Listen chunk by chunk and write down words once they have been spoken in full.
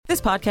This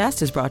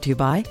podcast is brought to you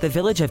by the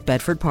Village of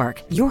Bedford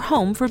Park, your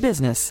home for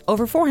business.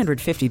 Over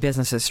 450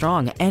 businesses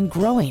strong and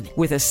growing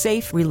with a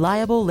safe,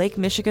 reliable Lake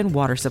Michigan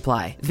water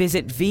supply.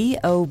 Visit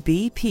VOBPBiz.com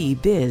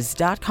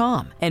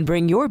and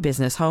bring your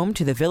business home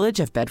to the Village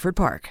of Bedford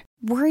Park.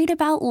 Worried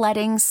about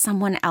letting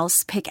someone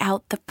else pick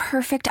out the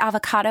perfect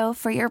avocado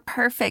for your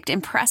perfect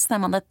impress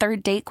them on the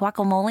third date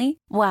guacamole?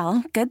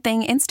 Well, good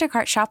thing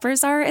Instacart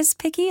shoppers are as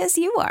picky as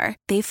you are.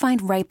 They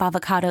find ripe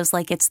avocados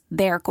like it's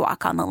their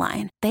guac on the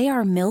line. They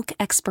are milk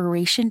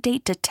expiration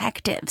date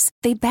detectives.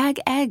 They bag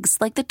eggs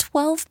like the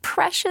 12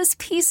 precious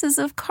pieces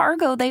of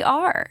cargo they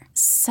are.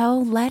 So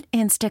let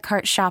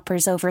Instacart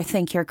shoppers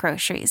overthink your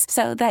groceries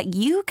so that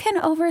you can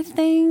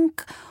overthink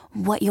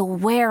what you'll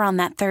wear on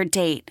that third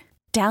date.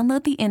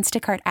 Download the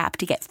Instacart app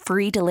to get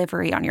free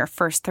delivery on your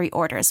first 3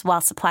 orders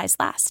while supplies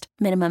last.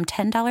 Minimum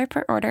 $10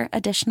 per order.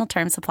 Additional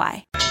terms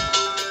apply.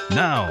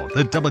 Now,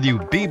 the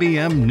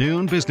WBBM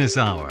Noon Business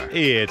Hour.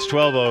 It's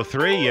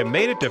 12:03. You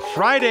made it to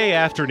Friday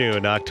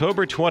afternoon,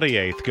 October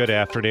 28th. Good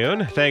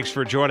afternoon. Thanks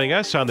for joining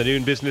us on the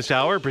Noon Business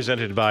Hour,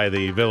 presented by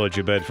the Village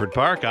of Bedford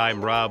Park.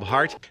 I'm Rob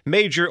Hart.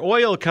 Major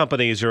oil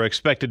companies are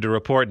expected to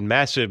report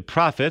massive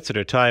profits at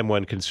a time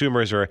when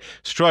consumers are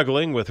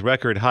struggling with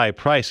record high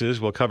prices.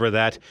 We'll cover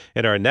that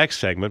in our next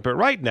segment. But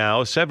right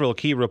now, several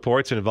key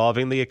reports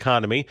involving the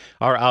economy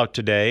are out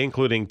today,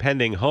 including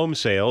pending home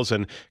sales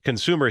and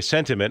consumer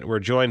sentiment. We're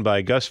joined by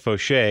Gus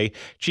Faucher,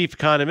 Chief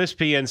Economist,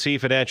 PNC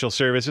Financial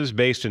Services,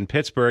 based in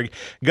Pittsburgh.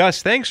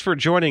 Gus, thanks for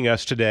joining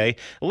us today.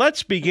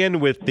 Let's begin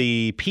with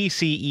the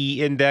PCE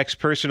index,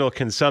 personal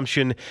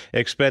consumption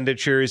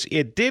expenditures.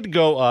 It did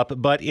go up,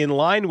 but in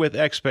line with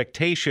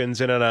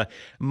expectations, and on a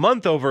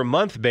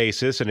month-over-month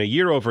basis and a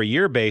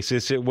year-over-year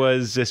basis, it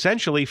was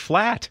essentially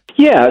flat.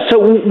 Yeah, so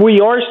we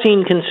are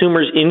seeing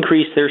consumers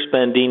increase their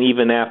spending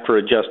even after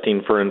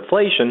adjusting for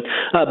inflation,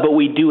 but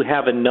we do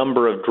have a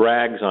number of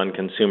drags on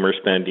consumer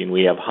spending.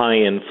 We have high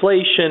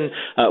inflation,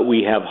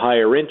 we have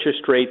higher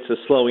interest rates, a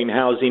slowing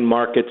housing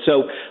market.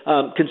 So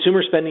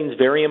consumer spending is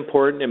very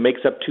important. It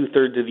makes up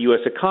 2/3 of the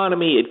U.S.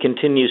 economy. It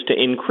continues to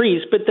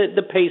increase, but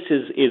the pace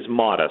is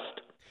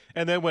modest.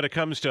 And then when it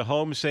comes to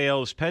home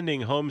sales,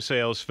 pending home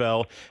sales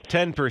fell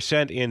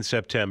 10% in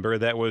September.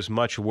 That was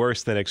much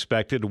worse than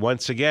expected.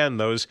 Once again,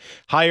 those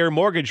higher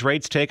mortgage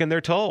rates taking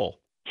their toll.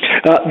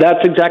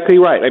 That's exactly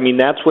right. I mean,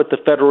 that's what the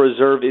Federal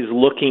Reserve is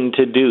looking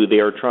to do. They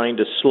are trying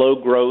to slow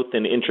growth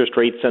in interest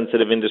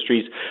rate-sensitive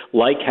industries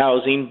like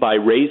housing by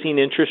raising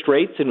interest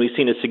rates, and we've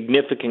seen a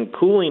significant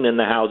cooling in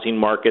the housing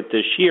market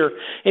this year,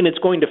 and it's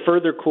going to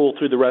further cool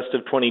through the rest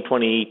of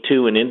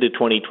 2022 and into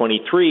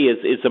 2023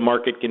 as the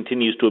market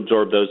continues to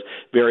absorb those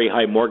very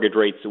high mortgage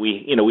rates that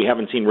we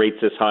haven't seen rates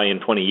this high in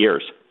 20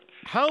 years.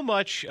 How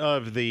much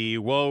of the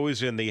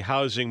woes in the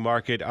housing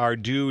market are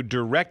due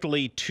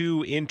directly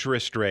to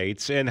interest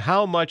rates, and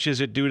how much is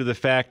it due to the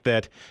fact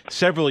that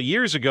several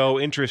years ago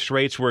interest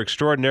rates were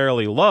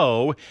extraordinarily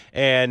low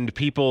and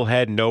people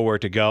had nowhere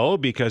to go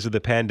because of the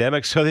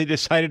pandemic, so they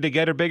decided to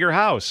get a bigger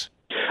house?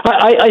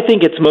 I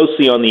think it's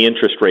mostly on the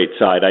interest rate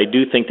side. I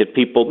do think that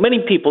many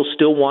people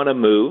still want to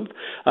move.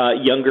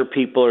 Younger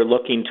people are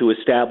looking to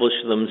establish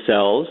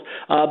themselves.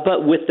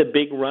 But with the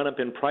big run-up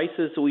in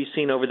prices that we've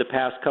seen over the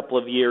past couple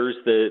of years,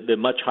 the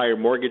much higher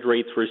mortgage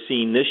rates we're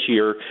seeing this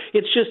year,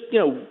 it's just,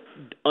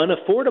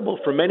 unaffordable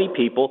for many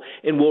people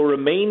and will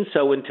remain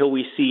so until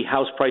we see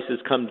house prices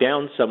come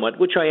down somewhat,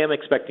 which I am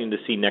expecting to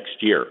see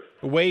next year.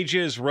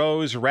 Wages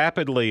rose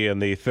rapidly in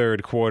the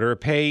third quarter,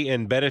 pay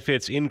and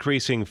benefits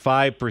increasing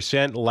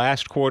 5%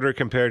 last quarter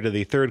compared to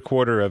the third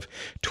quarter of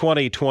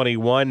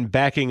 2021,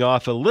 backing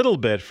off a little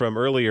bit from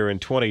earlier in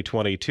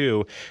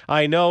 2022.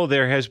 I know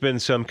there has been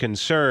some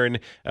concern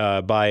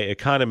by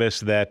economists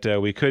that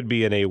we could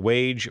be in a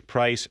wage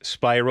price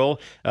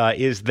spiral.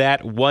 Is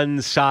that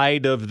one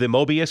side of the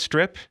Mobius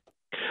strip?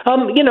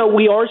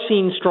 We are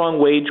seeing strong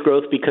wage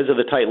growth because of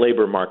the tight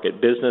labor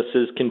market.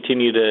 Businesses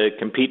continue to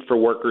compete for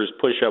workers,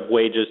 push up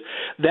wages.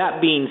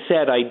 That being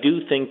said, I do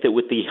think that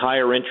with the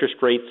higher interest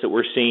rates that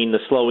we're seeing, the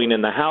slowing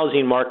in the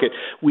housing market,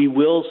 we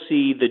will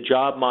see the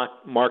job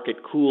market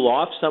cool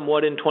off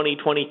somewhat in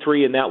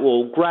 2023, and that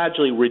will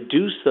gradually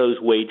reduce those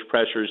wage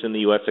pressures in the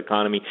U.S.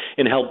 economy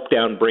and help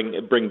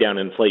bring down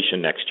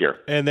inflation next year.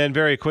 And then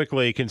very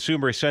quickly,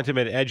 consumer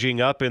sentiment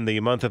edging up in the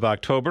month of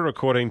October,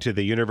 according to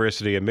the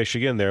University of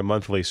Michigan, their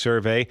monthly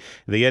survey.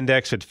 The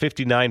index at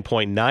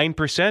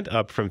 59.9%,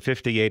 up from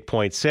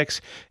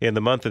 58.6 in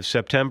the month of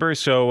September.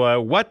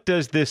 So what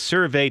does this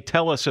survey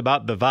tell us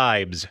about the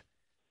vibes?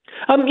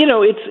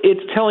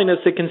 It's telling us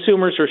that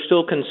consumers are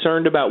still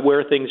concerned about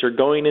where things are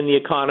going in the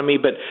economy,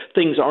 but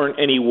things aren't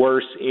any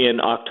worse in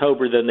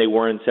October than they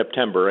were in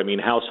September. I mean,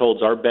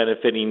 households are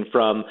benefiting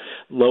from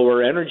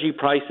lower energy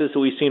prices that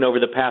we've seen over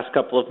the past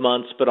couple of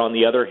months, but on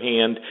the other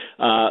hand,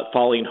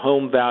 falling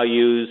home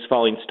values,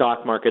 falling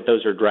stock market,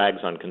 those are drags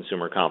on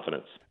consumer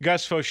confidence.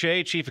 Gus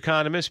Faucher, Chief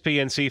Economist,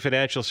 PNC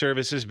Financial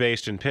Services,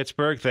 based in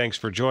Pittsburgh. Thanks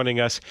for joining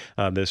us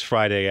on this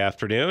Friday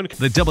afternoon.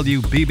 The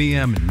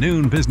WBBM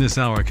Noon Business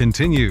Hour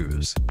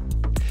continues.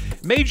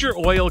 Major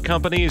oil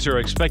companies are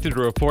expected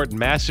to report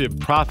massive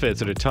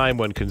profits at a time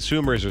when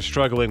consumers are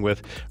struggling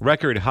with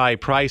record high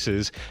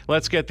prices.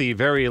 Let's get the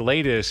very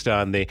latest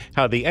on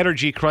how the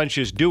energy crunch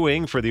is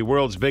doing for the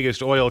world's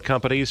biggest oil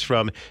companies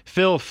from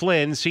Phil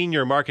Flynn,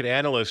 senior market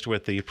analyst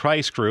with the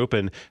Price Group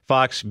and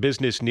Fox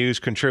Business News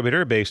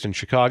contributor based in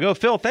Chicago.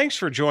 Phil, thanks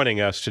for joining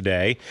us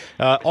today.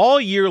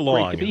 All year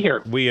long, great to be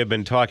here. We have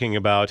been talking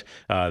about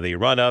the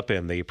run-up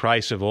in the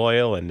price of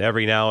oil, and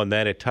every now and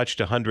then it touched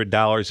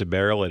 $100 a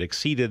barrel. It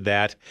exceeded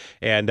that,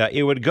 and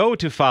it would go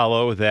to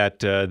follow that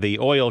the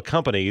oil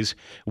companies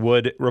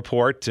would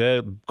report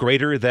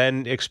greater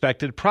than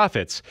expected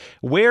profits.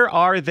 Where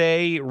are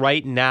they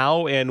right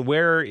now, and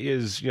where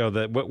is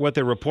what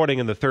they're reporting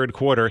in the third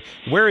quarter?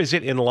 Where is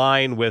it in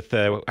line with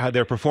how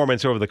their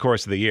performance over the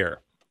course of the year?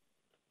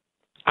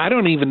 I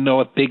don't even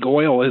know if big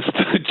oil is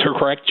the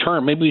correct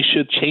term. Maybe we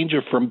should change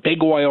it from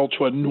big oil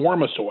to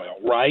enormous oil,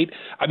 right?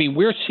 I mean,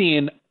 we're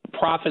seeing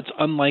profits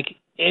unlike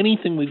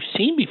anything we've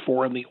seen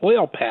before in the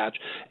oil patch.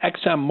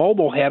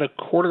 ExxonMobil had a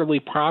quarterly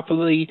profit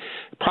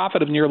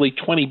of nearly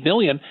 $20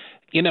 billion.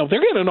 They're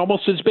getting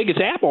almost as big as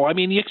Apple. I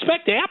mean, you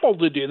expect Apple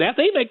to do that.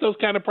 They make those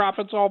kind of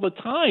profits all the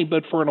time.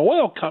 But for an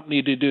oil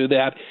company to do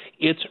that,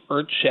 it's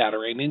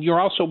earth-shattering. And you're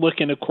also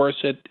looking, of course,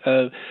 at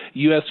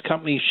U.S.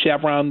 company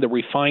Chevron, the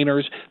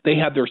refiners. They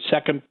had their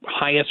second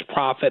highest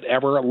profit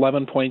ever,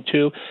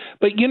 11.2.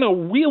 But,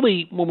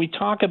 really, when we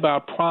talk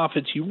about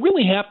profits, you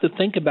really have to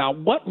think about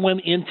what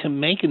went into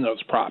making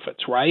those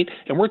profits, right?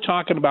 And we're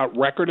talking about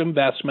record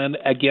investment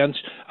against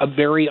a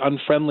very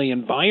unfriendly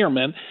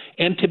environment.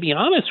 And to be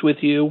honest with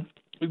you,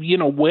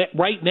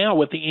 right now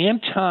with the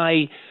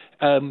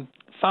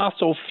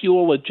anti-fossil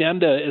fuel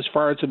agenda as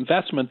far as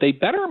investment, they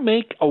better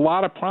make a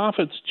lot of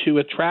profits to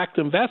attract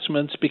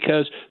investments,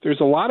 because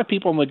there's a lot of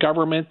people in the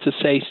government to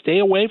say stay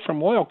away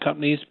from oil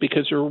companies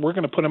because we're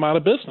going to put them out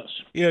of business.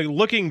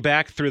 Looking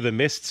back through the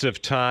mists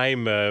of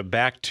time,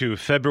 back to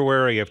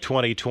February of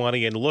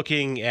 2020, and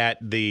looking at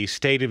the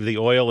state of the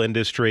oil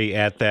industry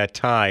at that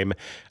time,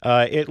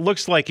 it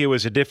looks like it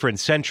was a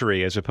different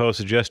century as opposed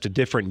to just a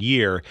different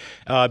year,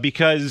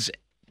 because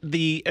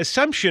the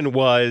assumption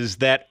was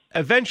that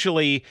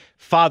eventually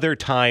father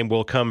time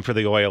will come for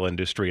the oil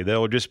industry. There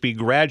will just be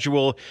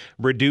gradual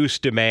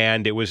reduced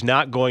demand. It was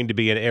not going to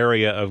be an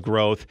area of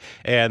growth,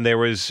 and there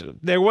was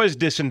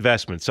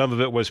disinvestment. Some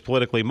of it was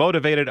politically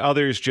motivated,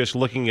 others just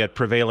looking at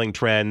prevailing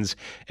trends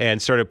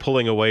and started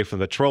pulling away from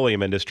the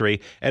petroleum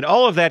industry. And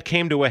all of that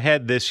came to a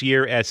head this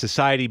year as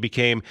society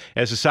came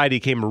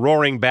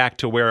roaring back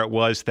to where it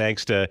was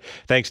thanks to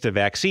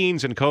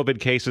vaccines and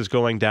COVID cases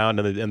going down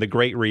and the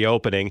great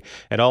reopening.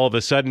 And all of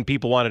a sudden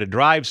people wanted to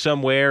drive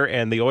somewhere,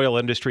 and the oil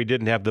industry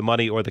didn't have the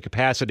money or the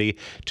capacity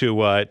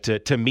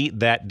to meet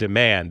that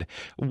demand.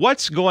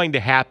 What's going to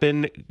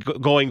happen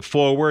going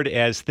forward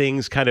as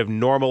things kind of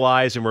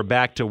normalize and we're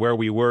back to where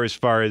we were as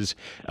far as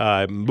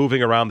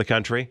moving around the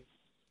country?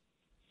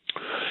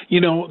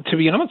 To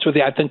be honest with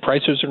you, I think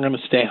prices are going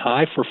to stay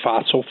high for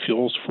fossil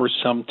fuels for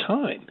some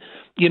time.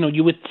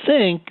 You would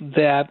think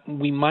that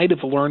we might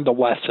have learned a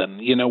lesson,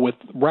 with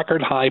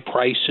record high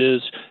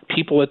prices,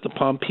 people at the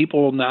pump,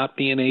 people not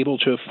being able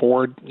to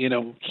afford,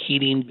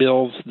 heating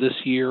bills this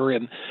year,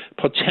 and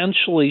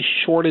potentially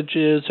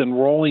shortages and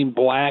rolling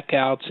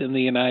blackouts in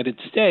the United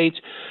States,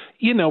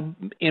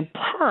 in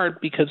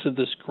part because of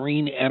this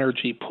green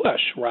energy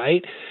push,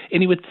 right?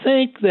 And you would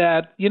think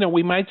that,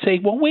 we might say,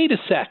 well, wait a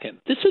second,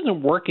 this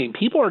isn't working.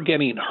 People are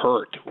getting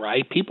hurt,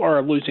 right? People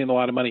are losing a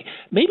lot of money.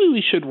 Maybe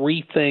we should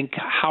rethink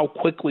how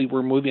quickly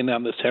we're moving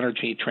on this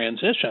energy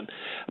transition.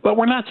 But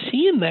we're not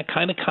seeing that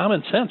kind of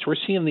common sense. We're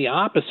seeing the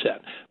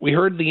opposite. We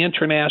heard the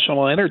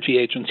International Energy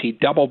Agency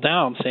double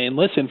down saying,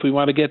 listen, if we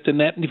want to get to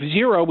net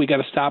zero, we got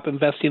to stop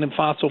investing in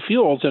fossil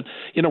fuels. And,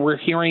 we're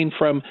hearing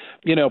from,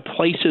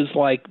 places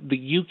like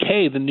the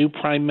UK, the new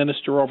prime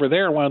minister over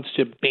there wants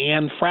to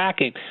ban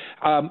fracking.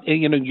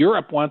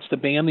 Europe wants to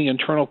ban the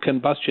internal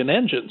combustion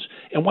engines.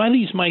 And while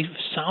these might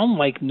sound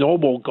like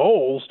noble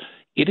goals,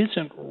 it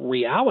isn't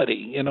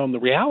reality. And the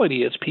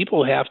reality is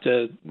people have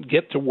to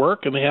get to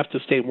work and they have to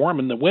stay warm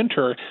in the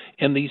winter,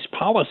 and these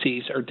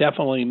policies are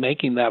definitely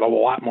making that a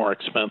lot more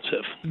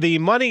expensive. The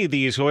money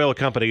these oil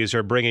companies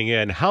are bringing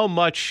in, how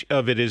much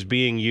of it is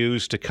being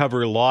used to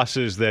cover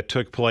losses that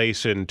took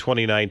place in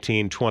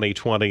 2019,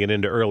 2020, and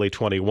into early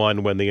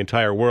 21 when the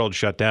entire world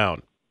shut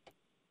down?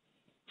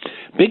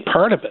 Big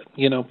part of it.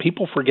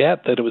 People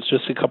forget that it was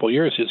just a couple of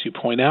years, as you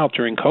point out,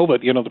 during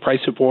COVID. The price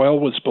of oil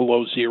was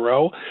below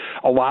zero.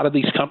 A lot of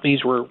these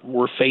companies were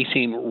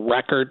facing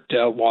record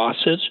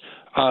losses.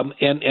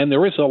 And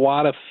there is a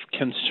lot of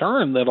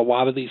concern that a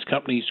lot of these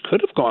companies could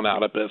have gone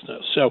out of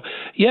business. So,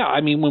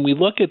 when we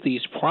look at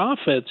these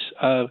profits,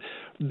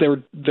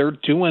 they're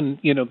doing,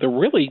 they're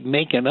really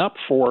making up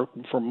for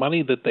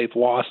money that they've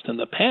lost in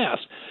the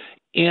past.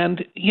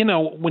 And,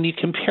 when you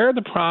compare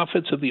the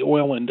profits of the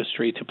oil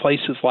industry to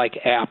places like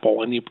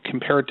Apple and you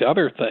compare it to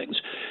other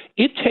things,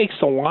 it takes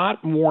a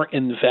lot more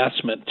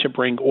investment to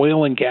bring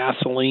oil and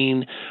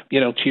gasoline,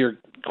 to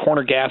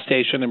corner gas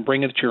station and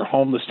bring it to your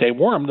home to stay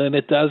warm than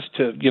it does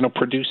to,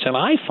 produce an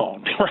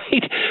iPhone,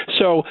 right?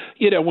 So,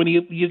 when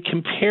you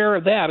compare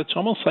that, it's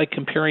almost like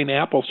comparing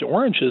apples to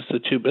oranges, the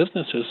two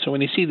businesses. So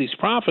when you see these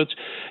profits,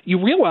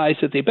 you realize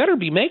that they better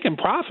be making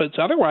profits.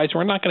 Otherwise,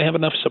 we're not going to have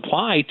enough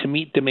supply to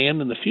meet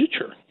demand in the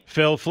future.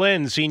 Phil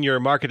Flynn,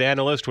 senior market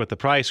analyst with the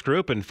Price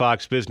Group and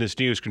Fox Business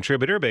News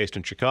contributor based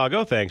in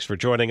Chicago. Thanks for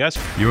joining us.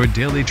 Your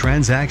daily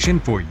transaction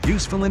for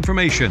useful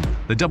information.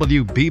 The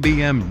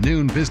WBBM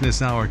Noon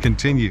Business Hour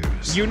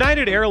continues.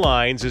 United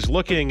Airlines is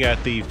looking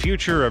at the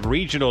future of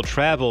regional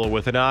travel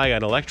with an eye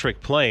on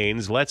electric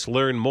planes. Let's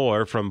learn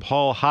more from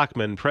Paul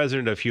Hochman,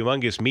 president of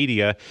Humongous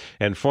Media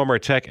and former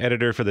tech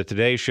editor for the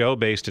Today Show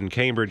based in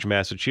Cambridge,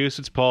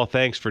 Massachusetts. Paul,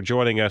 thanks for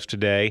joining us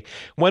today.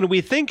 When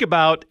we think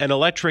about an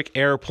electric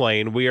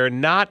airplane, we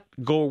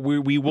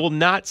will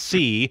not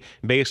see,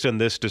 based on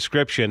this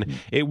description,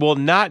 it will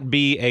not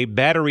be a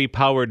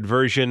battery-powered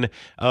version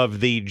of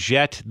the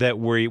jet that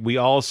we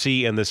all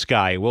see in the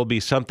sky. It will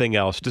be something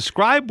else.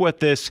 Describe what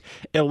this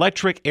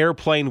electric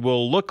airplane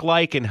will look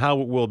like and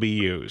how it will be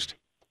used.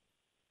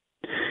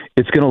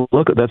 It's going to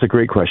look, that's a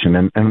great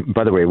question. And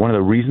by the way, one of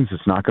the reasons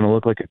it's not going to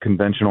look like a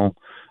conventional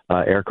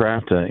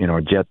aircraft,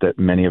 a jet that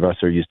many of us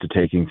are used to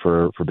taking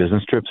for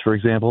business trips, for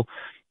example,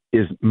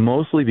 is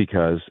mostly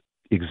because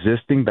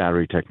existing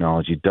battery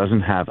technology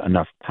doesn't have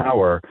enough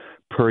power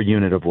per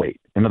unit of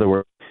weight. In other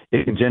words,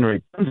 it can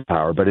generate tons of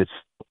power, but it's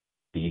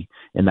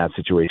in that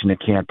situation, it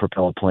can't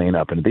propel a plane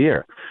up into the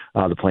air.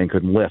 The plane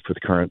couldn't lift with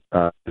current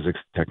physics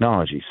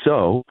technology.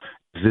 So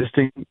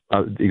existing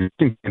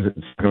things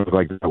it's going to look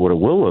like what it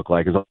will look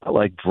like is a lot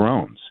like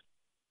drones.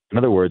 In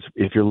other words,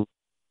 if you're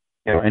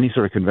any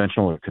sort of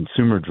conventional or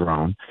consumer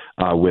drone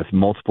with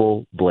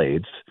multiple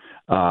blades,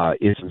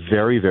 it's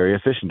very, very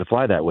efficient to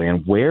fly that way.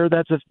 And where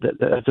that's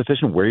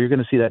efficient, where you're going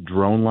to see that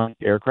drone-like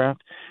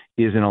aircraft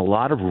is in a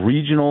lot of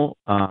regional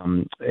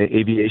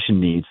aviation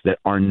needs that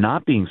are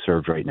not being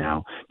served right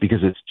now because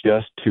it's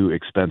just too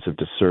expensive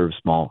to serve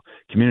small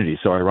communities.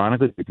 So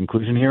ironically, the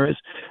conclusion here is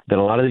that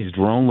a lot of these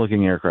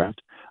drone-looking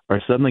aircraft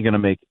are suddenly going to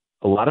make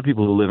a lot of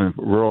people who live in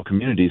rural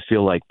communities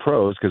feel like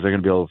pros because they're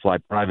going to be able to fly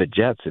private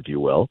jets, if you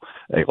will,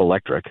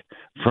 electric,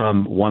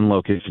 from one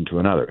location to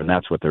another. And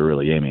that's what they're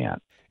really aiming at.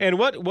 And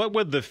what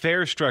would the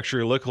fare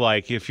structure look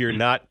like if you're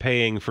not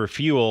paying for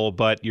fuel,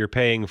 but you're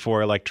paying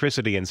for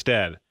electricity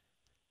instead?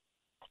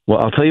 Well,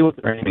 I'll tell you what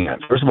they're aiming at.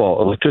 First of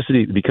all,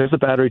 electricity, because the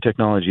battery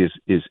technology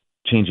is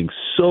changing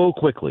so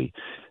quickly,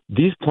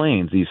 these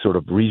planes, these sort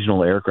of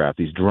regional aircraft,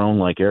 these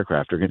drone-like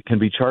aircraft, can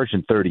be charged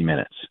in 30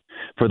 minutes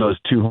for those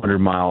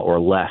 200-mile or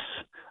less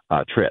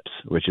trips,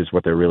 which is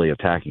what they're really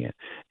attacking it.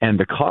 And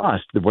the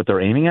cost, what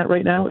they're aiming at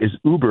right now, is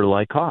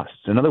Uber-like costs.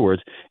 In other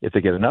words, if they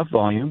get enough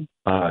volume,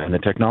 and the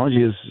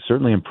technology is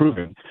certainly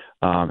improving,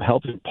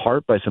 helped in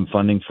part by some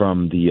funding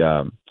from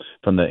the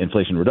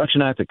Inflation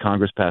Reduction Act that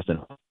Congress passed in.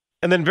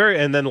 And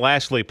then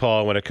lastly,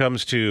 Paul, when it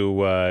comes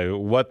to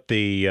what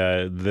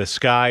the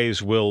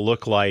skies will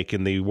look like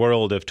in the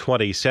world of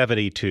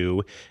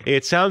 2072,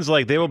 it sounds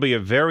like they will be a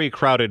very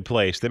crowded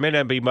place. There may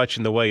not be much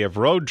in the way of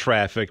road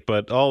traffic,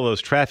 but all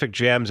those traffic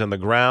jams on the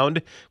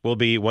ground will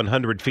be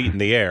 100 feet in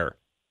the air.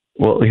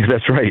 Well,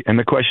 that's right. And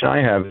the question I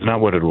have is not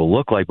what it will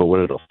look like, but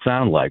what it'll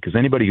sound like. Because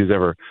anybody who's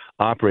ever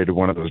operated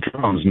one of those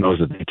drones knows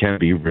that they can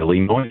be really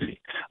noisy.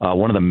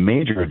 One of the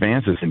major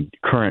advances in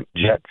current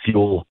jet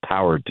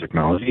fuel-powered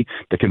technology,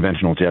 the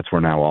conventional jets we're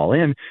now all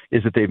in,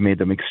 is that they've made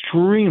them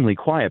extremely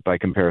quiet by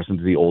comparison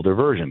to the older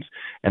versions.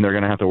 And they're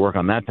going to have to work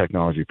on that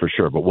technology for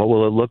sure. But what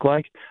will it look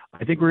like?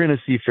 I think we're going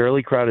to see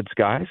fairly crowded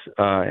skies.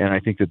 And I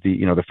think that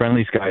the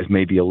friendly skies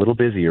may be a little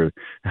busier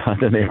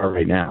than they are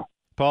right now.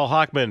 Paul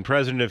Hochman,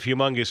 president of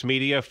Humongous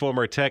Media,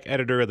 former tech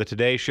editor of the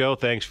Today Show.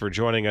 Thanks for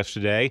joining us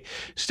today.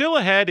 Still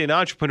ahead in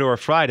Entrepreneur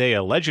Friday,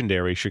 a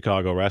legendary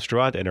Chicago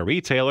restaurant and a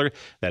retailer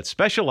that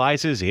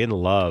specializes in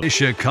love.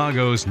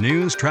 Chicago's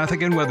news,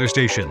 traffic, and weather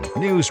station,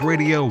 News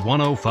Radio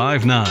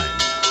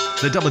 105.9.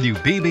 The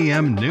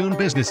WBBM Noon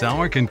Business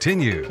Hour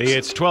continues.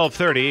 It's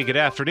 12:30. Good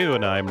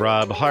afternoon. I'm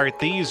Rob Hart.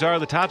 These are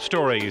the top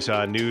stories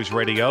on News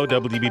Radio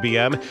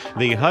WBBM.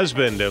 The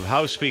husband of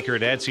House Speaker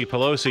Nancy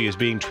Pelosi is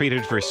being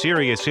treated for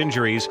serious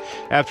injuries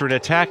after an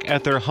attack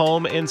at their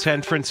home in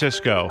San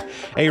Francisco.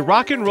 A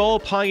rock and roll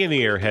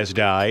pioneer has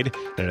died.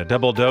 In a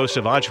double dose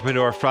of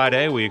Entrepreneur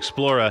Friday, we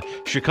explore a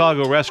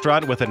Chicago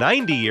restaurant with a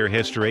 90-year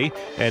history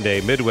and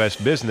a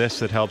Midwest business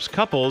that helps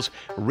couples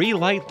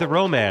relight the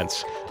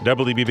romance.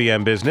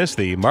 WBBM Business.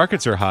 The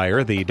markets are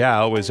higher. The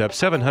Dow is up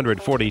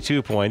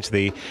 742 points.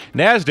 The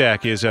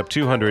NASDAQ is up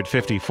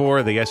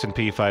 254. The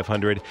S&P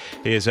 500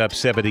 is up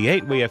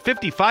 78. We have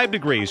 55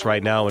 degrees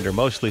right now under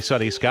mostly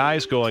sunny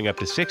skies, going up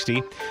to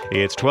 60.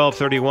 It's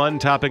 12:31,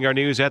 topping our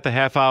news at the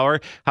half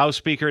hour. House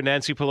Speaker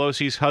Nancy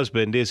Pelosi's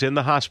husband is in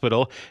the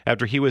hospital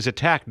after he was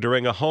attacked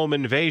during a home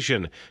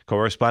invasion.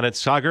 Correspondent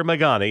Sagar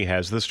Meghani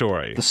has the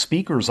story. The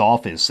Speaker's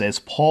office says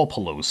Paul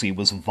Pelosi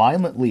was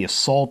violently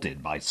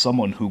assaulted by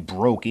someone who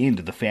broke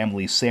into the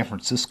family's San San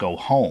Francisco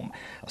home.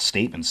 A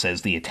statement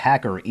says the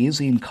attacker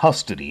is in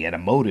custody and a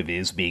motive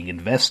is being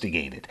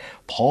investigated.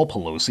 Paul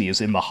Pelosi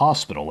is in the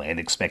hospital and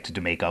expected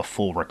to make a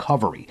full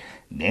recovery.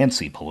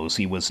 Nancy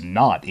Pelosi was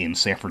not in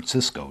San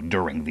Francisco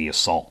during the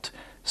assault.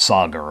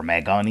 Sagar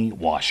Magani,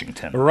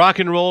 Washington. Rock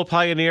and roll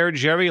pioneer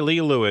Jerry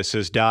Lee Lewis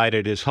has died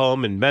at his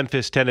home in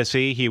Memphis,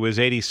 Tennessee. He was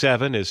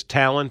 87. His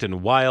talent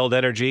and wild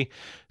energy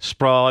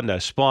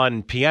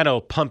spawned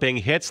piano-pumping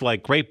hits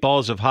like Great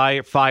Balls of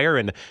Fire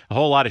and a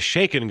whole lot of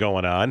shaking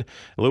going on.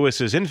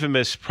 Lewis's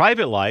infamous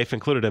private life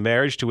included a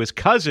marriage to his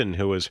cousin,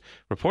 who was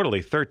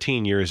reportedly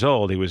 13 years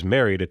old. He was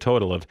married a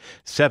total of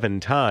 7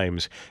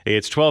 times.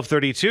 It's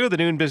 12:32. The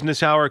Noon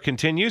Business Hour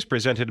continues,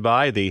 presented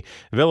by the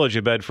Village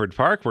of Bedford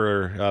Park,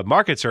 where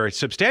markets are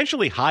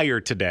substantially higher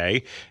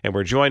today. And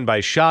we're joined by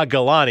Shah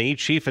Gilani,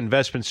 Chief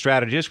Investment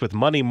Strategist with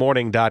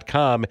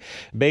MoneyMorning.com,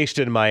 based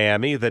in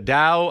Miami. The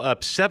Dow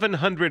up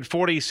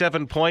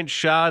 747 points,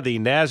 Shah. The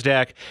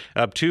NASDAQ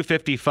up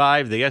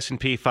 255. The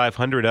S&P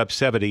 500 up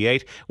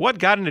 78. What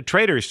got into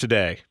traders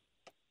today?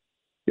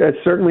 Yeah,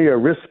 it's certainly a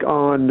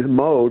risk-on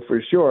mode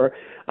for sure.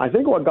 I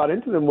think what got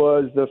into them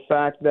was the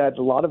fact that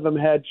a lot of them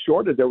had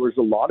shorted. There was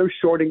a lot of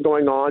shorting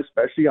going on,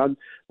 especially on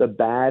the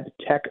bad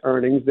tech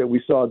earnings that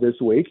we saw this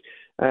week.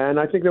 And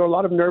I think there were a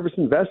lot of nervous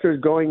investors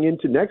going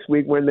into next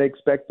week when they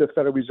expect the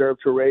Federal Reserve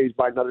to raise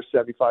by another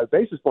 75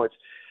 basis points.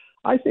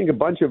 I think a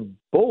bunch of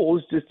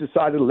bulls just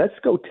decided, let's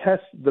go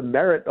test the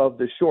merit of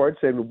the shorts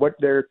and what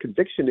their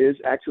conviction is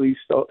actually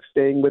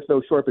staying with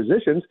those short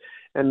positions.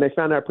 And they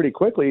found out pretty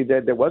quickly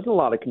that there wasn't a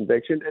lot of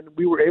conviction, and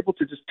we were able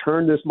to just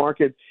turn this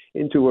market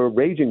into a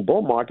raging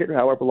bull market,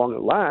 however long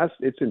it lasts.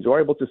 It's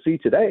enjoyable to see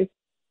today.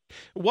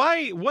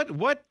 Why?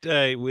 What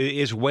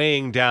is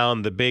weighing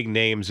down the big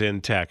names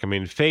in tech? I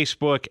mean,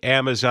 Facebook,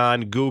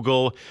 Amazon,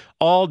 Google,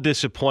 all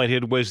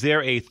disappointed. Was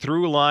there a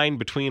through line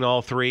between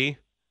all three?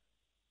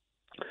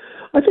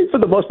 I think for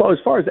the most part,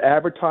 as far as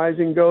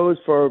advertising goes,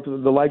 for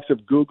the likes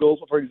of Google,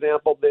 for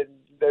example,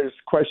 there's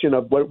question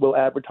of what will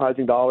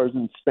advertising dollars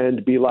and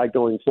spend be like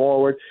going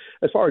forward.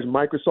 As far as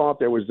Microsoft,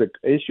 there was the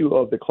issue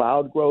of the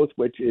cloud growth,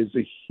 which is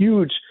a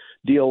huge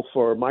deal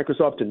for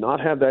Microsoft to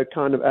not have that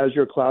kind of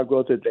Azure cloud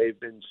growth that they've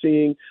been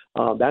seeing.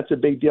 That's a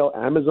big deal.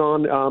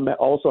 Amazon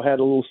also had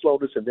a little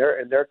slowness in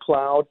their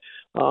cloud.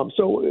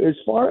 So as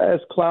far as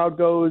cloud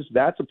goes,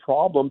 that's a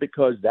problem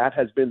because that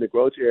has been the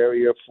growth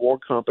area for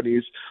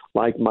companies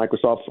like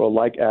Microsoft or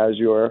like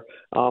Azure.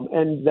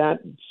 And that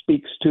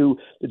speaks to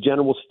the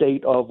general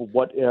state of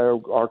what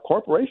our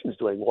corporations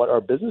doing, what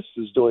our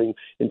businesses doing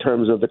in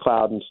terms of the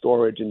cloud and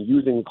storage and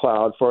using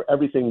cloud for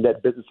everything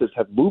that businesses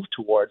have moved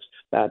towards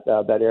that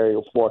area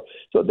for.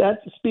 So that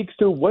speaks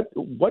to what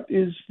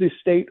is the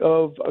state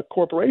of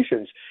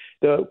corporations.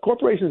 The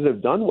corporations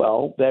have done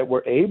well that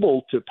were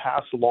able to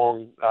pass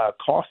along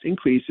cost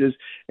increases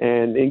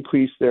and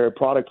increase their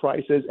product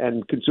prices,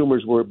 and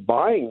consumers were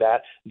buying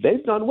that.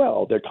 They've done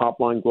well. Their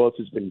top-line growth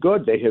has been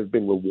good. They have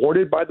been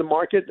rewarded by the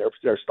market.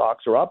 Their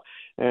stocks are up.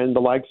 And the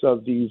likes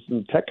of these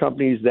tech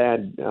companies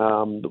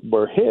that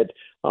were hit,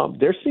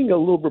 they're seeing a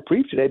little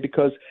reprieve today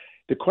because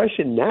the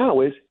question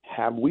now is,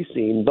 have we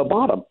seen the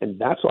bottom? And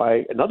that's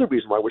why another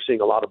reason why we're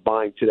seeing a lot of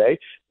buying today.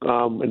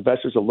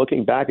 Investors are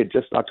looking back at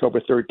just October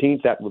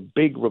 13th, that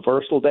big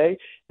reversal day,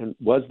 and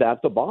was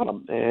that the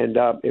bottom? And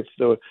if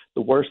the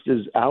worst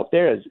is out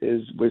there,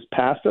 was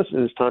past us,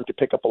 and it's time to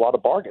pick up a lot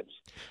of bargains.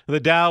 The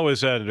Dow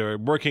is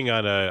working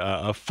on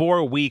a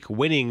 4-week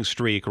winning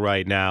streak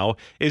right now.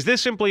 Is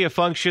this simply a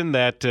function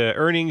that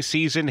earnings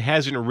season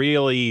hasn't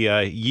really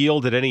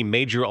yielded any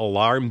major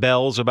alarm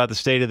bells about the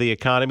state of the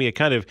economy? It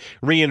kind of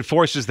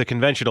reinforces the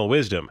conventional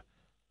wisdom.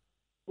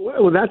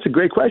 Well, that's a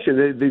great question.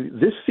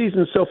 This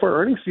season so far,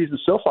 earnings season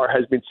so far,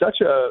 has been such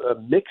a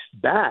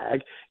mixed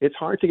bag. It's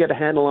hard to get a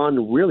handle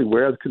on really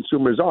where the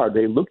consumers are.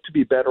 They look to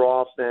be better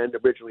off than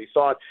originally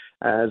thought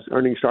as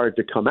earnings started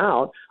to come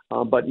out.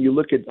 But you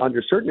look at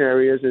under certain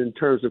areas in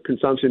terms of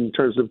consumption, in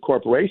terms of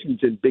corporations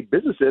and big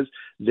businesses,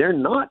 they're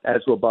not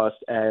as robust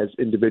as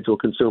individual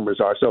consumers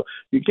are. So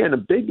you get a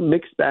big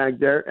mixed bag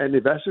there, and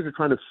investors are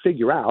trying to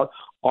figure out,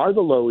 are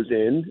the lows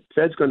in?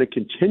 Fed's going to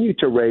continue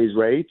to raise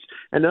rates.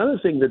 And another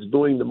thing that's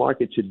buoying the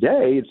market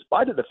today, in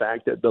spite of the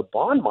fact that the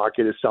bond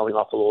market is selling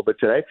off a little bit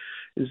today,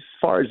 as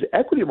far as the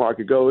equity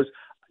market goes,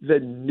 the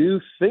new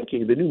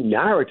thinking, the new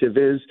narrative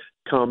is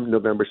come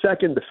November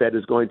 2nd, the Fed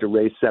is going to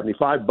raise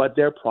 75, but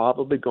they're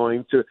probably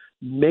going to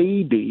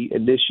maybe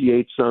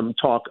initiate some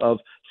talk of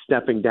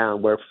stepping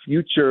down where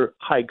future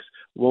hikes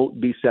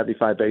won't be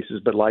 75 basis,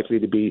 but likely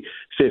to be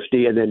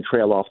 50 and then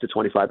trail off to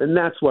 25. And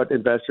that's what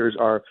investors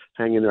are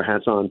hanging their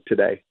hats on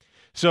today.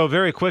 So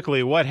very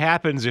quickly, what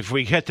happens if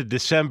we get to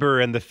December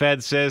and the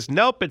Fed says,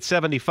 nope, it's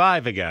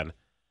 75 again?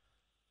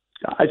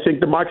 I think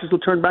the markets will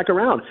turn back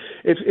around.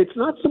 If it's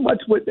not so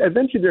much what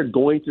eventually they're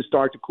going to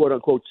start to quote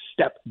unquote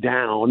step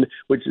down,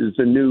 which is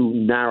the new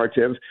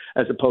narrative,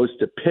 as opposed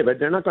to pivot.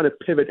 They're not going to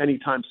pivot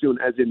anytime soon,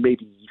 as in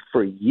maybe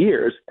for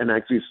years, and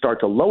actually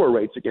start to lower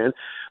rates again.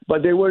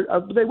 But they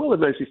will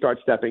eventually start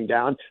stepping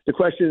down. The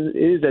question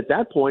is, at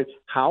that point,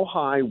 how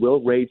high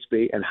will rates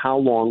be, and how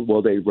long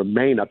will they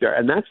remain up there?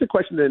 And that's the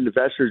question that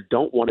investors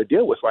don't want to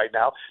deal with right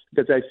now,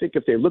 because I think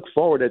if they look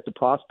forward at the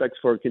prospects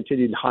for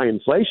continued high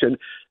inflation,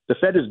 the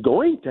Fed is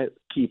going to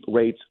keep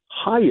rates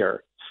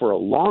higher for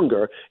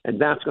longer,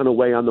 and that's going to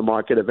weigh on the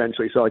market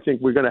eventually. So I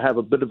think we're going to have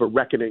a bit of a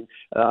reckoning.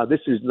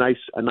 This is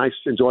a nice,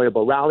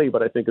 enjoyable rally,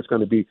 but I think it's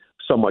going to be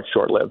somewhat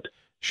short-lived.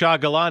 Shah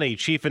Gilani,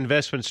 Chief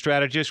Investment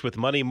Strategist with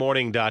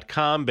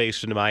MoneyMorning.com,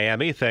 based in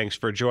Miami. Thanks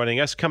for joining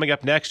us. Coming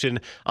up next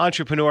in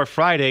Entrepreneur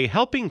Friday,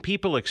 helping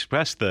people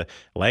express the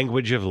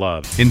language of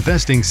love.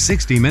 Investing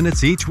 60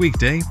 minutes each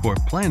weekday for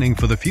planning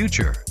for the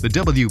future. The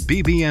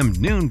WBBM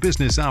Noon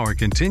Business Hour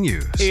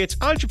continues. It's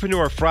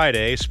Entrepreneur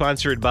Friday,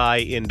 sponsored by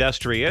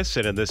Industrious.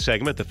 And in this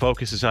segment, the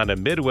focus is on a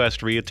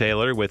Midwest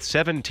retailer with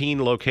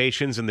 17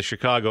 locations in the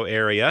Chicago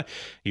area.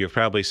 You've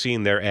probably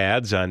seen their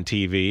ads on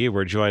TV.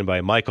 We're joined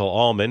by Michael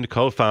Almond,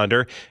 co-founder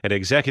and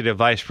executive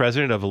vice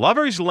president of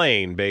Lover's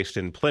Lane, based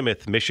in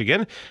Plymouth,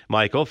 Michigan.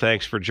 Michael,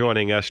 thanks for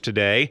joining us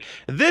today.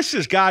 This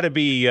has got to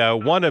be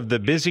one of the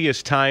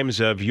busiest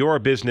times of your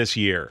business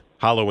year,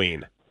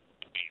 Halloween.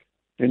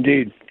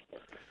 Indeed.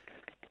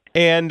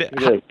 And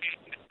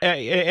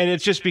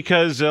it's just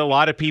because a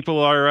lot of people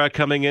are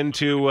coming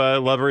into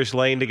Lover's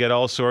Lane to get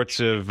all sorts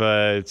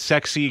of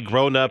sexy,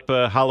 grown-up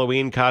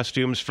Halloween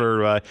costumes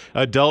for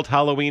adult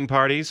Halloween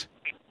parties?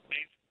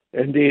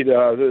 Indeed,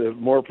 the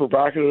more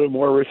provocative,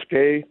 more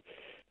risque.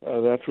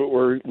 That's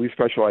what we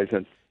specialize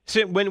in.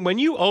 So when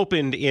you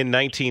opened in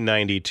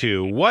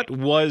 1992, what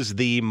was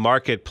the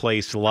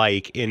marketplace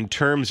like in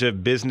terms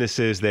of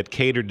businesses that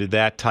catered to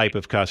that type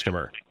of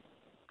customer?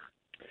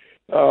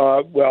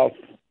 Well,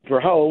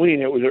 for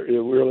Halloween, it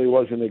really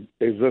wasn't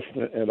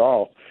existent at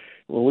all.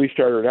 When we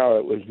started out,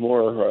 it was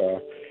more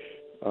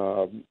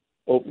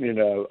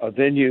opening a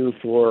venue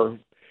for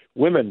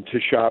women to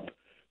shop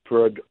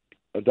for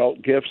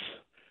adult gifts,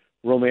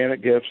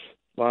 romantic gifts,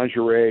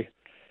 lingerie.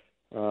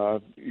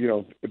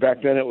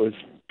 Back then it was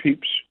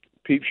peep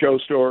show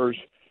stores,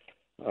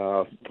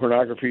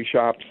 pornography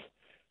shops.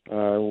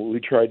 We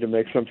tried to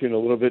make something a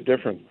little bit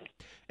different.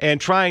 And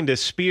trying to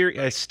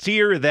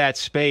steer that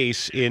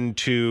space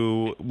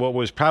into what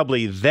was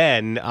probably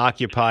then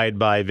occupied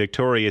by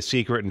Victoria's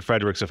Secret and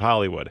Fredericks of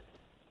Hollywood.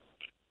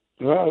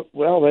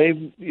 Well,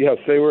 they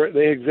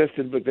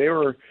existed, but they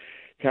were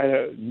kind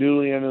of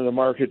newly into the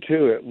market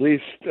too. At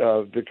least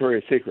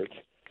Victoria's Secrets.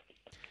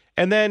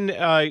 And then,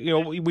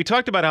 we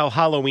talked about how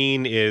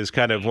Halloween is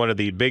kind of one of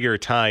the bigger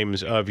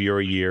times of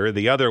your year.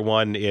 The other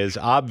one is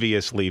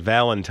obviously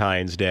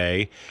Valentine's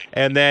Day.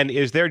 And then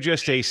is there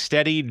just a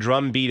steady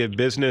drumbeat of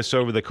business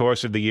over the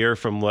course of the year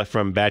from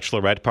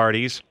bachelorette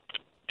parties?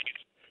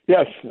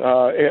 Yes,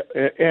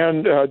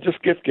 and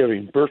just gift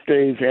giving,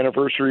 birthdays,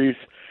 anniversaries,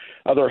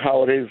 other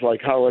holidays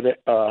like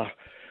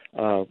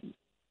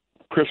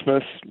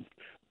Christmas,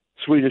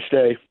 Sweetest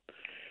Day.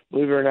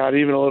 Believe it or not,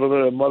 even a little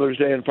bit of Mother's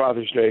Day and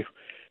Father's Day.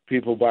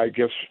 People buy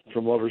gifts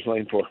from Lover's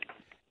Lane for.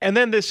 And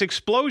then this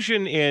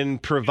explosion in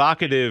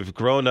provocative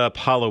grown-up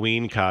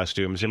Halloween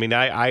costumes. I mean,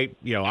 I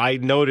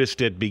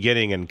noticed it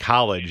beginning in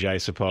college, I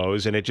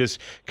suppose, and it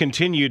just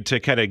continued to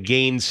kind of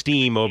gain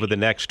steam over the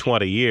next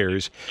 20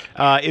 years.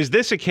 Is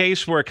this a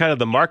case where kind of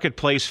the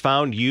marketplace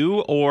found you,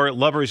 or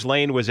Lover's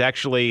Lane was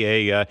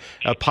actually a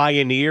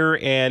pioneer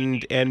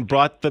and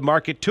brought the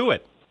market to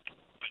it?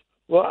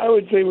 Well, I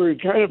would say we're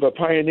kind of a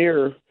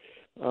pioneer.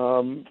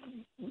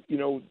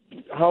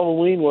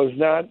 Halloween was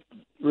not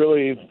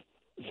really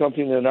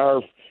something in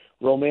our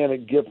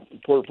romantic gift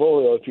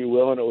portfolio, if you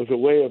will, and it was a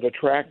way of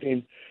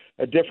attracting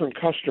a different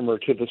customer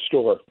to the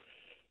store.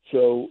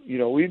 So,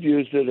 we've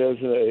used it as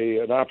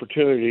an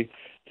opportunity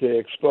to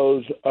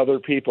expose other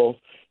people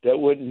that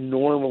wouldn't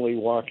normally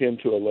walk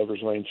into a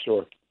Lover's Lane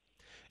store.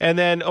 And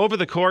then over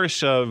the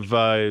course of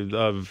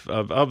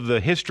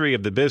the history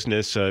of the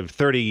business of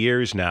 30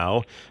 years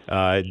now,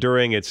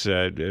 during its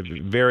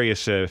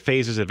various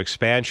phases of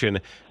expansion,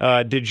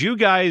 did you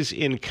guys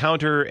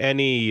encounter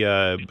any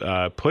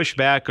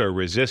pushback or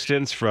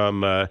resistance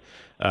from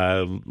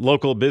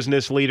local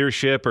business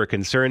leadership or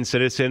concerned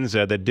citizens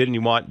that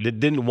didn't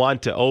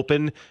want to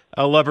open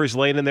a Lover's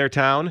Lane in their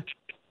town?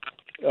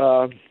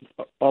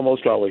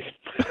 Almost always.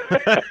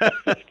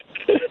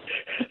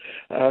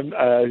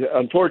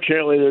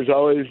 Unfortunately, there's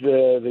always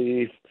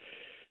the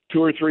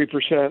 2 or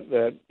 3%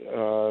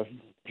 that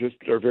just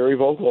are very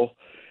vocal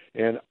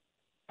and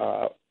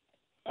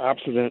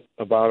obstinate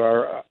about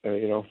our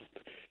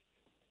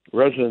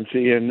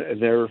residency in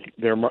their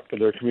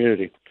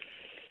community.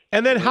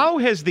 And then how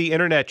has the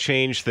internet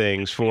changed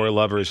things for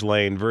Lover's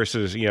Lane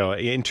versus,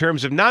 in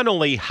terms of not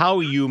only how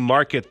you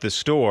market the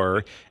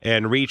store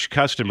and reach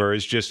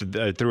customers just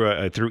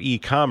through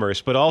e-commerce,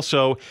 but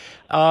also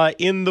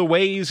in the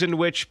ways in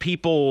which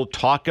people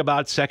talk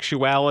about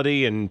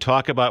sexuality and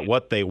talk about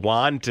what they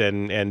want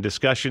and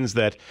discussions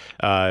that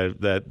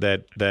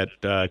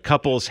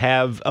couples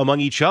have among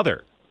each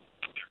other?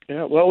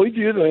 Yeah, well, we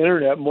view the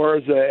internet more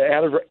as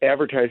an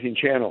advertising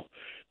channel.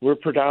 We're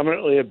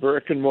predominantly a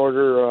brick and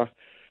mortar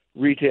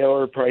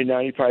retailer. Probably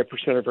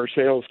 95% of our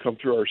sales come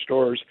through our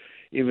stores,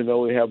 even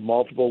though we have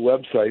multiple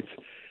websites.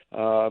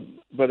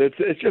 But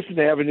it's just an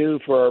avenue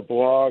for our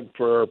blog,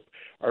 for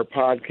our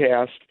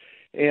podcast,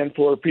 and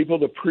for people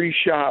to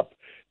pre-shop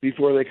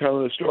before they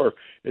come to the store.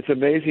 It's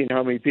amazing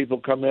how many people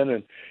come in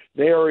and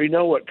they already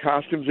know what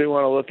costumes they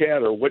want to look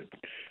at or what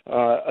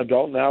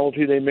adult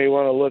novelty they may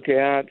want to look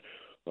at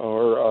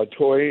or a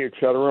toy, et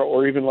cetera,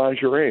 or even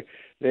lingerie.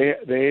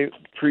 They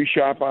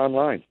pre-shop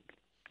online.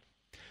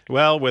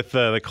 Well, with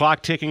the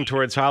clock ticking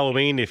towards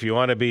Halloween, if you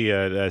want to be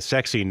a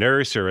sexy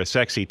nurse or a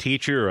sexy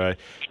teacher or a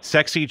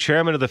sexy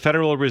chairman of the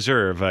Federal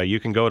Reserve, you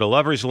can go to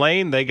Lover's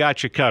Lane. They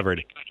got you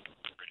covered.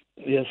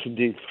 Yes,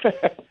 indeed.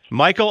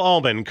 Michael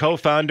Ullman,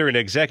 co-founder and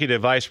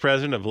executive vice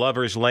president of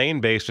Lover's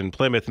Lane, based in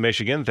Plymouth,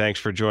 Michigan.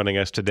 Thanks for joining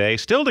us today.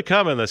 Still to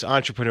come on this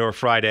Entrepreneur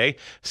Friday,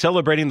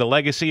 celebrating the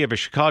legacy of a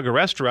Chicago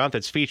restaurant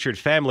that's featured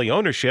family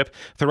ownership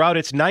throughout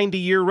its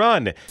 90-year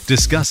run.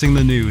 Discussing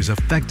the news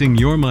affecting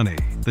your money.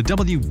 The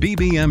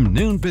WBBM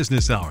Noon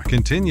Business Hour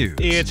continues.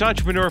 It's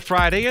Entrepreneur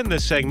Friday. In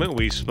this segment,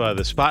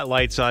 the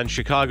spotlight's on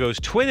Chicago's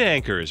Twin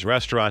Anchors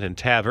Restaurant and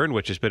Tavern,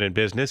 which has been in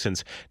business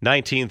since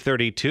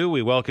 1932.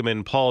 We welcome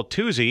in Paul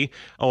Tuzzi,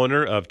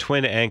 owner of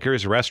Twin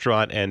Anchors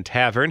Restaurant and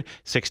Tavern,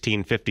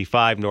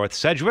 1655 North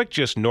Sedgwick,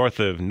 just north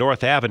of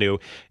North Avenue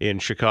in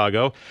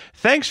Chicago.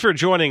 Thanks for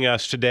joining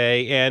us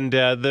today. And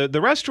the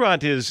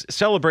restaurant is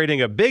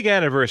celebrating a big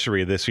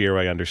anniversary this year,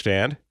 I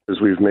understand. As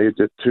we've made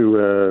it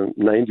to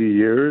 90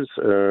 years,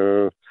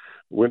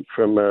 went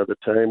from the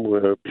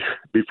time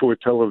before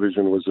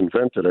television was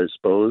invented, I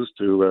suppose,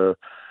 to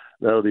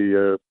now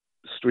the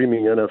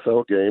streaming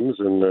NFL games,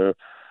 and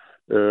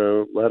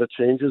a lot of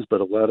changes,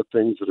 but a lot of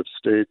things that have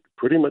stayed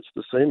pretty much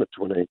the same at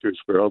Twin Anchors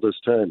for all this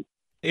time.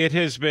 It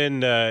has been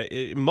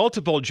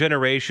multiple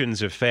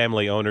generations of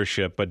family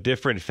ownership, but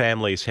different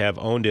families have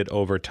owned it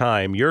over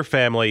time. Your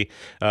family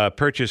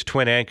purchased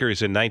Twin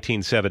Anchors in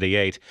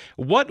 1978.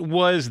 What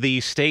was the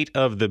state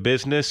of the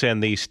business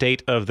and the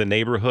state of the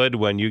neighborhood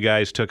when you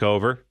guys took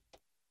over?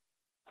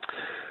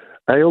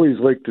 I always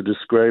like to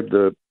describe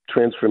the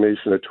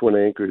transformation of Twin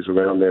Anchors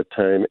around that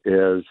time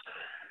as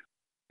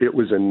it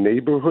was a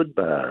neighborhood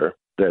bar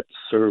that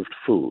served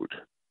food.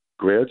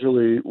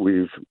 Gradually,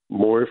 we've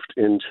morphed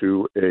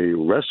into a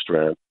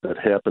restaurant that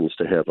happens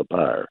to have a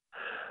bar.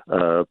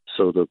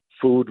 So the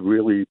food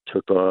really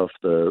took off.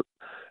 The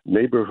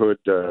neighborhood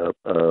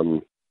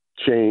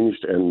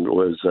changed and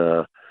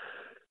was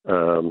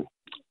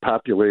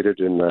populated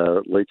in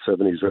late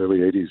 70s, early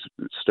 80s.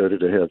 It started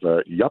to have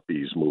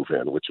yuppies move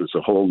in, which was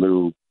a whole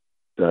new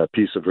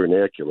piece of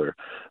vernacular.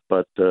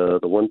 But the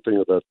one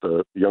thing about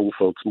the young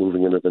folks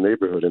moving into the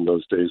neighborhood in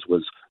those days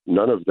was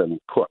none of them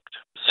cooked.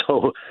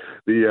 So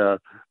the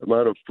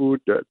amount of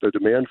food, the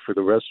demand for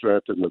the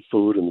restaurant and the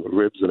food and the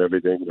ribs and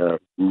everything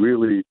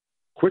really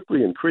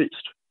quickly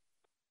increased.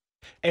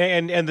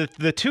 And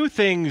the two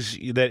things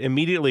that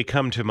immediately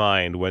come to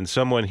mind when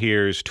someone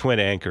hears Twin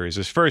Anchors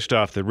is, first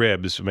off, the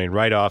ribs,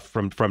 right off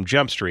from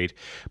Jump Street.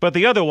 But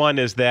the other one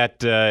is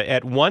that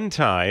at one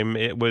time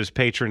it was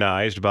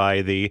patronized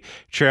by the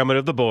chairman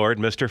of the board,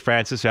 Mr.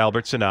 Francis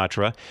Albert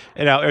Sinatra.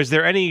 Now, is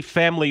there any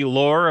family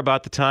lore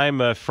about the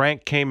time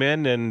Frank came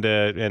in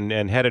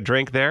and had a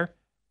drink there?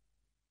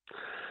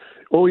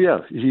 Oh, yeah.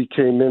 He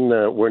came in,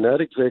 we're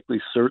not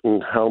exactly certain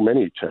how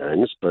many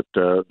times, but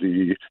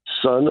the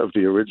son of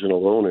the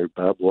original owner,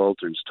 Bob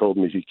Walters, told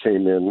me he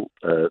came in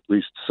at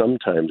least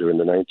sometime during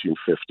the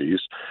 1950s.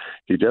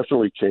 He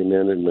definitely came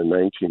in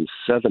the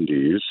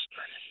 1970s,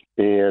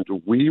 and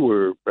we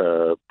were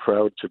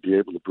proud to be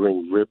able to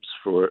bring ribs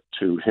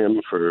to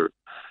him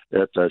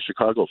at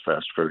Chicago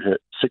Fest for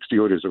 60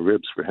 orders of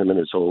ribs for him and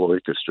his whole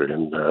orchestra,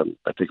 and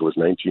I think it was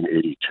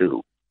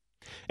 1982.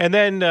 And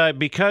then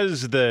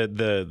because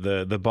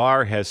the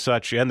bar has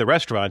such, and the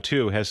restaurant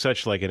too, has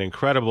such like an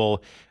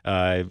incredible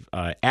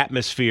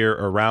atmosphere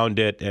around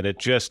it, and it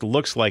just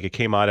looks like it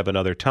came out of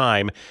another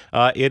time,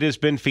 it has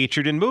been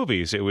featured in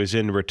movies. It was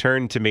in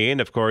Return to Me, and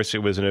of course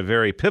it was in a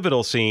very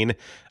pivotal scene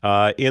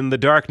in The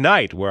Dark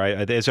Knight, where,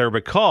 as I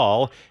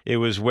recall, it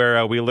was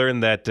where we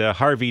learned that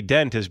Harvey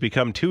Dent has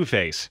become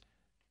Two-Face.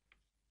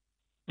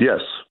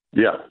 Yes,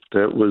 yeah,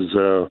 that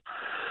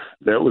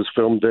was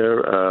filmed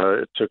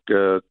there. It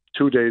took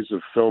 2 days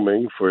of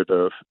filming for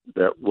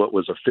what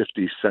was a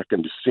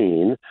 50-second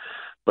scene,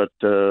 but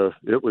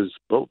it was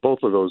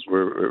both of those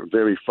were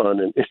very fun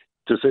and,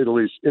 to say the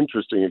least,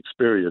 interesting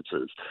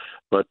experiences.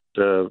 But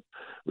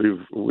we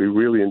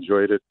really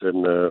enjoyed it,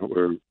 and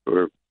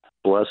we're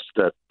blessed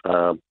that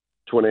the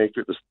Twin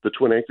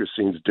Anchor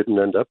scenes didn't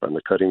end up on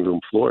the cutting room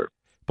floor.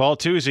 Paul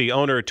Tuzzi,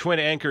 owner Twin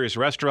Anchors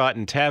Restaurant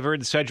and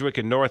Tavern, Sedgwick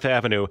and North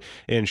Avenue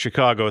in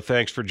Chicago.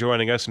 Thanks for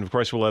joining us. And, of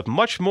course, we'll have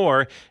much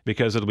more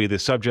because it'll be the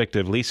subject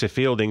of Lisa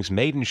Fielding's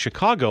Made in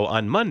Chicago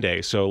on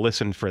Monday, so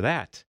listen for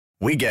that.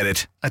 We get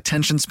it.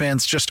 Attention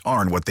spans just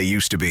aren't what they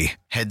used to be.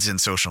 Heads in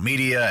social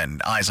media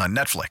and eyes on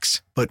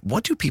Netflix. But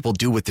what do people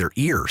do with their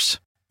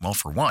ears? Well,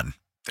 for one,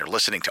 they're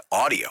listening to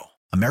audio.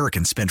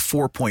 Americans spend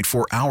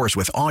 4.4 hours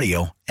with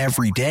audio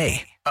every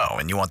day. Oh,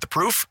 and you want the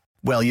proof?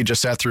 Well, you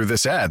just sat through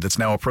this ad that's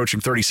now approaching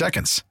 30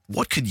 seconds.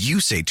 What could you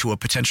say to a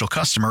potential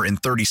customer in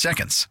 30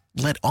 seconds?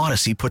 Let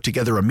Odyssey put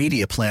together a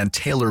media plan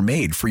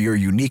tailor-made for your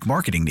unique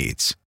marketing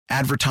needs.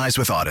 Advertise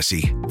with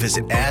Odyssey.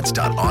 Visit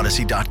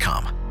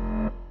ads.odyssey.com.